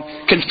wrong.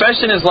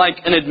 Confession is like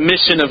an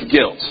admission of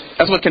guilt.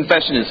 That's what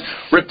confession is.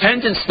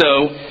 Repentance,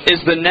 though, is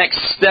the next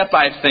step,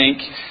 I think,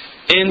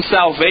 in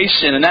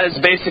salvation. And that is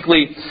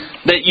basically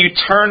that you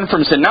turn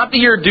from sin. Not that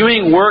you're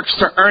doing works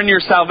to earn your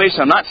salvation.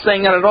 I'm not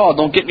saying that at all.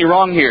 Don't get me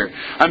wrong here.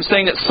 I'm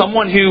saying that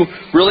someone who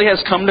really has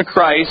come to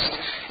Christ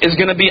is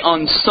going to be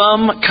on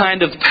some kind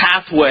of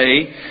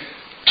pathway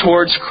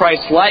towards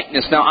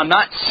Christ-likeness. Now, I'm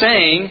not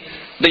saying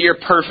that you're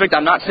perfect.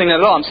 I'm not saying that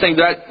at all. I'm saying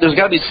that there's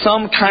got to be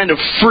some kind of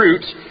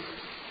fruit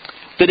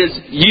that is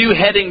you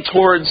heading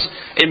towards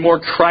a more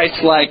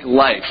Christ-like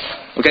life.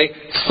 Okay?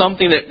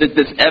 Something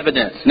that's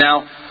evident.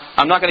 Now,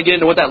 I'm not going to get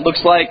into what that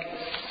looks like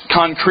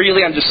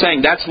concretely. I'm just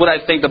saying that's what I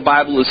think the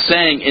Bible is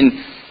saying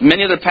in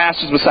many other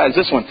passages besides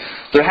this one.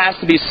 There has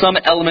to be some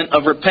element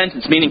of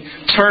repentance, meaning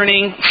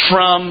turning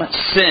from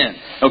sin.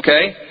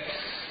 Okay?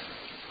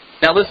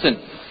 Now listen.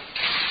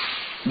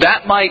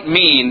 That might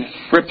mean,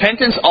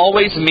 repentance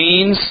always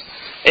means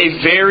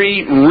a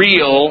very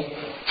real,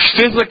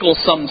 physical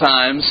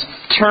sometimes,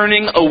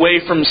 turning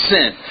away from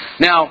sin.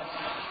 Now,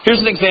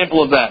 here's an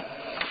example of that.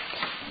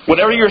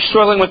 Whatever you're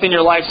struggling with in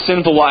your life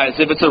sinful-wise,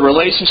 if it's a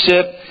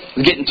relationship,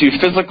 getting too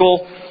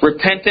physical,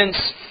 repentance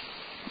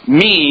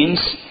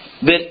means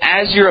that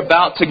as you're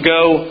about to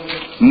go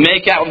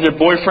make out with your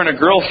boyfriend or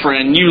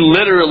girlfriend, you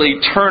literally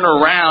turn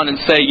around and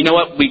say, you know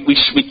what, we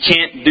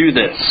can't do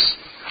this.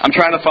 I'm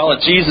trying to follow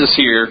Jesus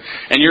here,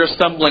 and you're a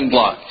stumbling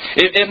block.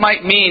 It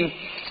might mean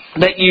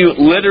that you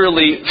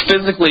literally,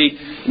 physically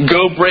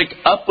go break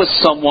up with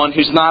someone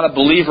who's not a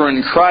believer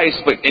in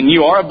Christ, and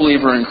you are a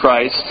believer in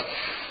Christ,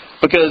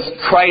 because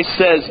Christ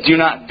says, do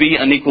not be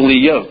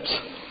unequally yoked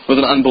with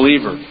an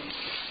unbeliever.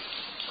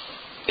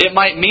 It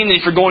might mean that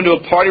if you're going to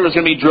a party where there's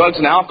going to be drugs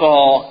and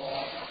alcohol,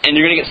 and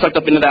you're going to get sucked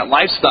up into that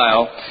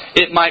lifestyle,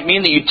 it might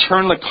mean that you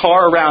turn the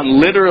car around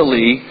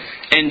literally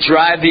and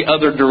drive the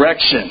other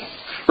direction.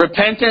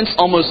 Repentance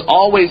almost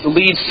always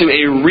leads to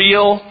a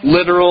real,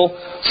 literal,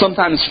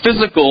 sometimes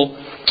physical,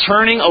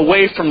 turning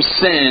away from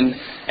sin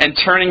and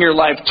turning your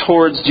life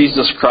towards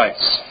Jesus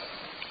Christ.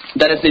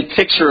 That is a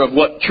picture of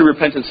what true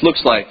repentance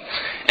looks like.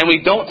 And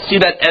we don't see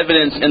that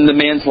evidence in the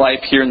man's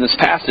life here in this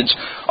passage.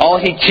 All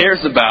he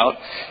cares about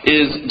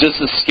is just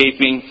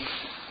escaping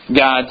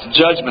God's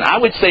judgment. I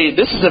would say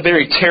this is a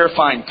very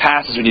terrifying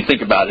passage when you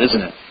think about it,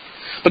 isn't it?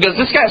 Because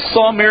this guy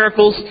saw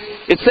miracles.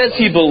 It says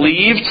he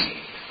believed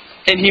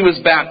and he was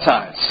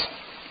baptized.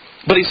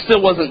 But he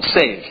still wasn't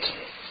saved.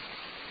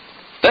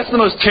 That's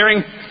the most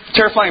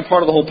terrifying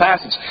part of the whole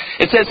passage.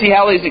 It says he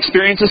had all these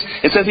experiences.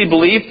 It says he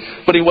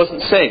believed, but he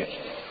wasn't saved.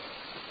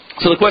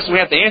 So the question we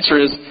have to answer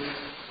is,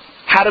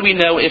 how do we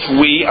know if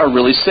we are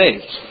really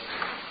saved?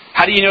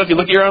 How do you know if you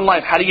look at your own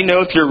life? How do you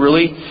know if you're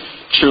really,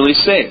 truly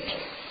saved?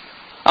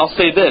 I'll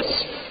say this.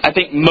 I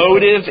think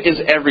motive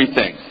is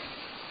everything.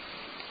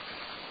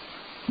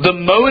 The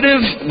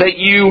motive that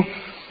you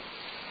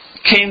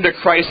came to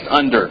Christ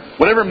under,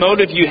 whatever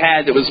motive you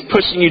had that was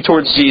pushing you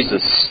towards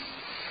Jesus,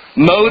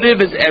 motive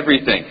is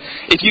everything.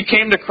 If you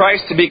came to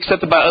Christ to be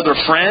accepted by other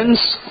friends,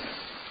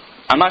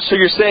 I'm not sure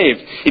you're saved.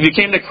 If you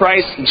came to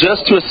Christ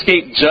just to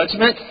escape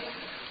judgment,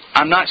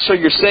 I'm not sure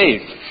you're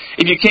saved.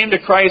 If you came to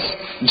Christ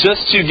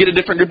just to get a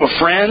different group of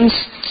friends,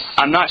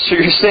 I'm not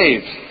sure you're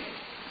saved.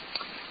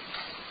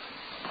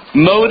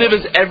 Motive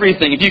is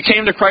everything. If you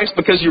came to Christ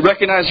because you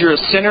recognize you're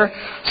a sinner,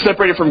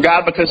 separated from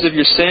God because of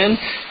your sin,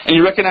 and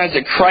you recognize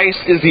that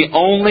Christ is the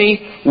only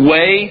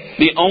way,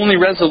 the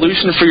only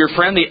resolution for your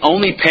friend, the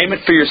only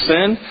payment for your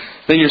sin,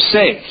 then you're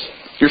saved.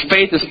 Your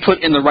faith is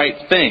put in the right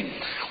thing.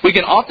 We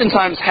can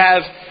oftentimes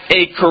have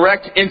a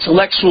correct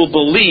intellectual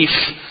belief,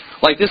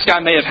 like this guy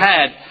may have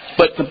had,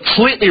 but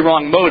completely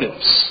wrong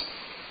motives.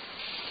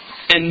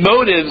 And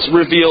motives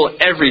reveal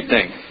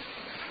everything.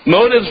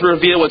 Motives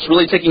reveal what's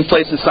really taking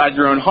place inside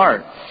your own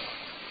heart.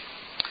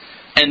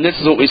 And this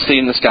is what we see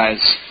in this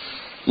guy's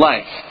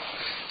life.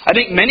 I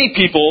think many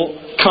people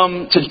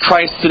come to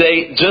Christ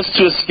today just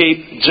to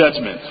escape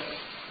judgment,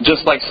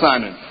 just like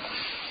Simon.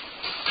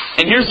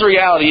 And here's the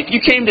reality. If you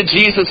came to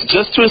Jesus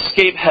just to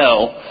escape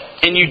hell,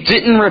 and you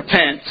didn't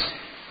repent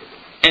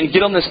and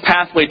get on this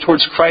pathway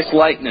towards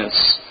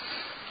Christ-likeness,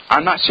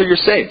 I'm not sure you're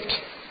saved.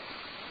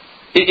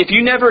 If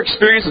you never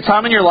experienced a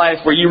time in your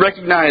life where you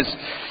recognize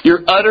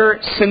your utter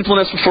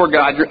sinfulness before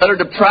God, your utter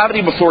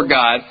depravity before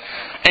God,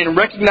 and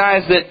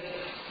recognize that,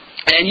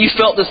 and you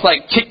felt this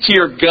like kick to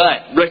your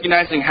gut,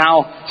 recognizing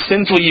how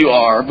sinful you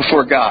are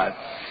before God.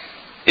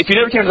 If you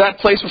never came to that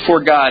place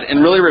before God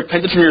and really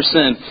repented from your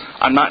sin,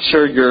 I'm not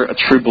sure you're a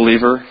true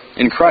believer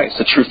in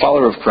Christ, a true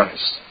follower of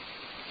Christ.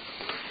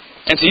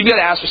 And so you've got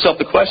to ask yourself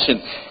the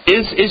question,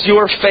 is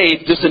your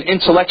faith just an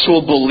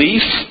intellectual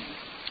belief?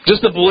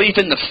 Just a belief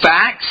in the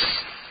facts?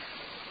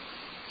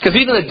 Because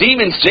even the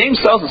demons, James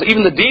tells us,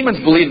 even the demons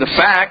believe the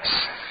facts.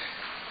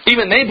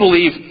 Even they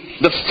believe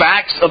the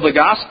facts of the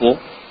gospel.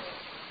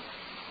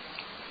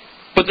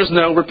 But there's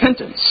no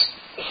repentance.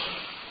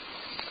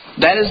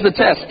 That is the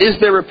test. Is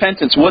there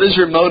repentance? What is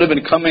your motive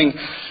in coming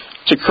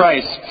to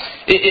Christ?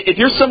 If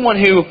you're someone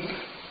who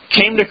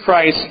came to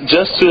Christ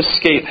just to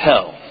escape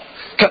hell,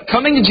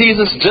 coming to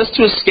Jesus just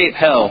to escape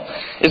hell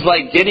is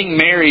like getting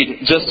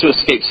married just to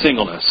escape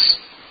singleness.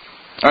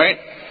 Alright?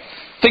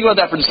 Think about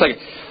that for just a second.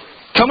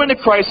 Coming to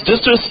Christ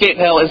just to escape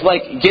hell is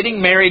like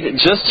getting married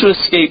just to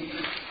escape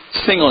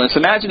singleness.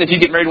 Imagine if you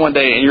get married one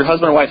day and your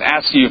husband or wife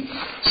asks you,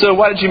 so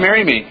why did you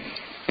marry me?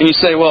 And you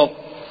say, well,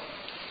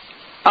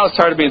 I was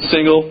tired of being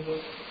single.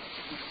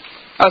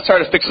 I was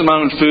tired of fixing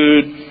my own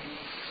food.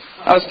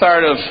 I was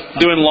tired of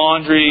doing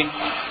laundry.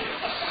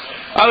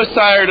 I was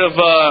tired of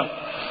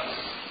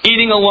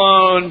eating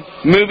alone,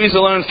 movies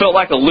alone, felt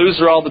like a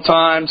loser all the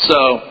time,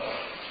 so...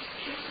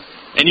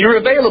 And you're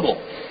available.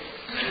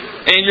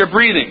 And you're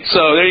breathing. So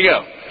there you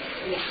go.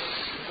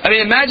 I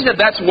mean, imagine if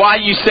that's why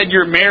you said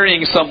you're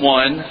marrying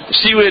someone.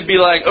 She would be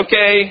like,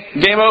 okay,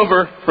 game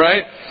over,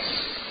 right?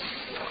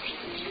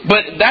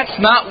 But that's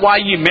not why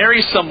you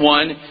marry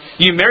someone.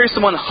 You marry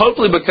someone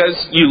hopefully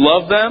because you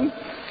love them,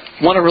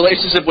 want a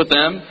relationship with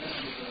them.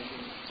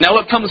 Now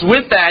what comes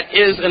with that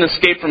is an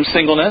escape from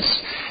singleness.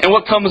 And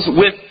what comes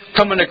with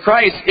coming to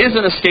Christ is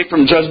an escape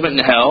from judgment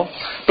and hell.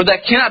 But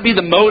that cannot be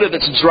the motive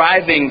that's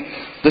driving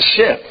the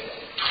ship.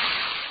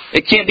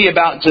 It can't be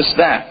about just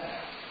that.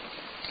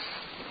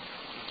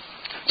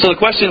 So the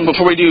question,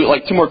 before we do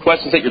like 2 more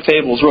questions at your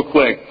tables real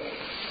quick,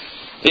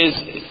 is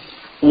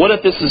what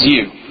if this is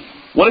you?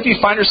 What if you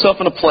find yourself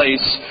in a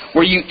place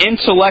where you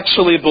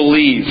intellectually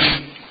believe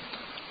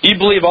You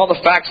believe all the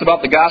facts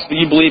about the gospel.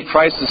 You believe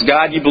Christ is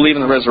God. You believe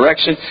in the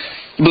resurrection.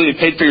 You believe He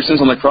paid for your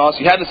sins on the cross.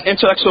 You have this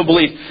intellectual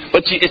belief,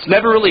 but it's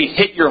never really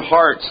hit your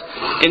heart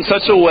in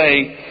such a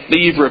way that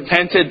you've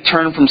repented,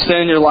 turned from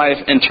sin in your life,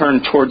 and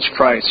turned towards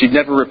Christ. You've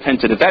never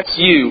repented. If that's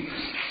you,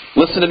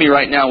 listen to me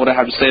right now, what I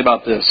have to say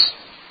about this.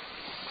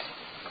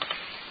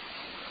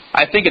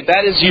 I think if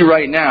that is you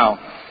right now,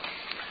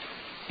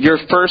 your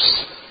first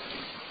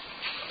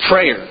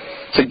prayer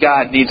to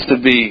God needs to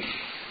be,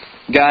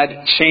 God,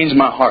 change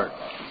my heart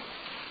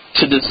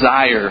to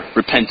desire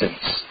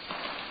repentance.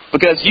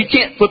 Because you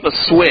can't flip a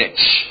switch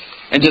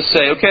and just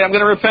say, okay, I'm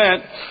going to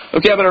repent.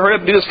 Okay, I'm going to hurry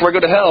up and do this before I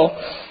go to hell.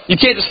 You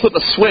can't just flip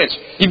a switch.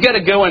 You've got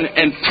to go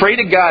and pray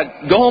to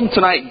God. Go home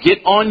tonight, get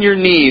on your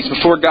knees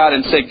before God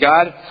and say,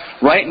 God,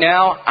 right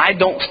now, I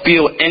don't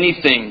feel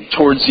anything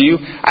towards you.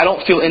 I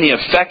don't feel any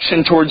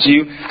affection towards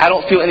you. I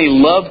don't feel any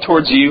love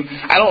towards you.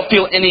 I don't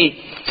feel any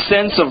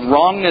sense of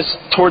wrongness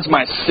towards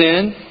my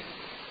sin.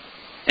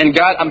 And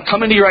God, I'm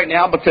coming to you right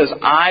now because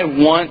I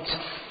want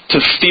to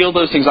feel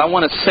those things. I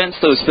want to sense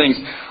those things.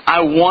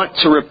 I want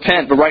to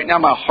repent, but right now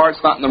my heart's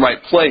not in the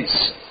right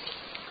place.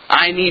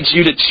 I need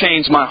you to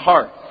change my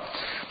heart.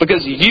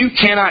 Because you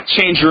cannot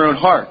change your own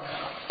heart.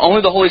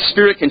 Only the Holy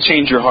Spirit can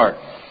change your heart.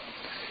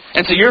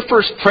 And so your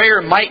first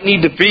prayer might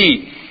need to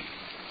be,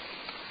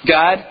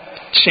 God,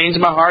 change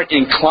my heart,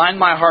 incline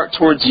my heart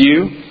towards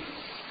you,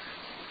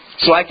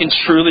 so I can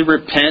truly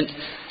repent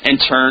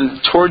and turn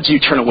towards you,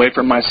 turn away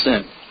from my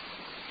sin.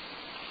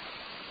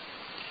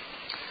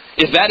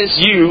 If that is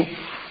you,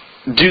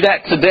 do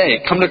that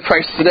today. Come to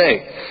Christ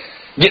today.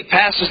 Get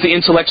past just the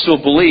intellectual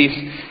belief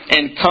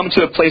and come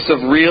to a place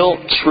of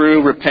real,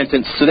 true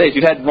repentance today. If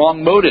you had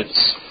wrong motives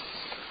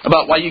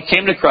about why you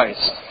came to Christ,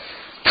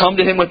 come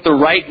to Him with the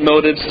right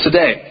motives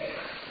today.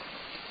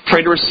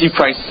 Pray to receive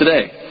Christ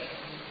today.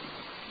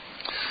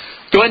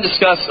 Go ahead and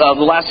discuss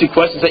the last two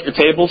questions at your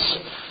tables.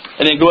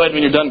 And then go ahead,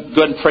 when you're done,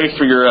 go ahead and pray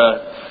for your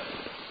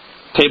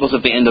tables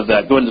at the end of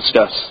that. Go ahead and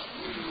discuss.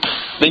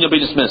 Then you'll be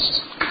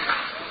dismissed.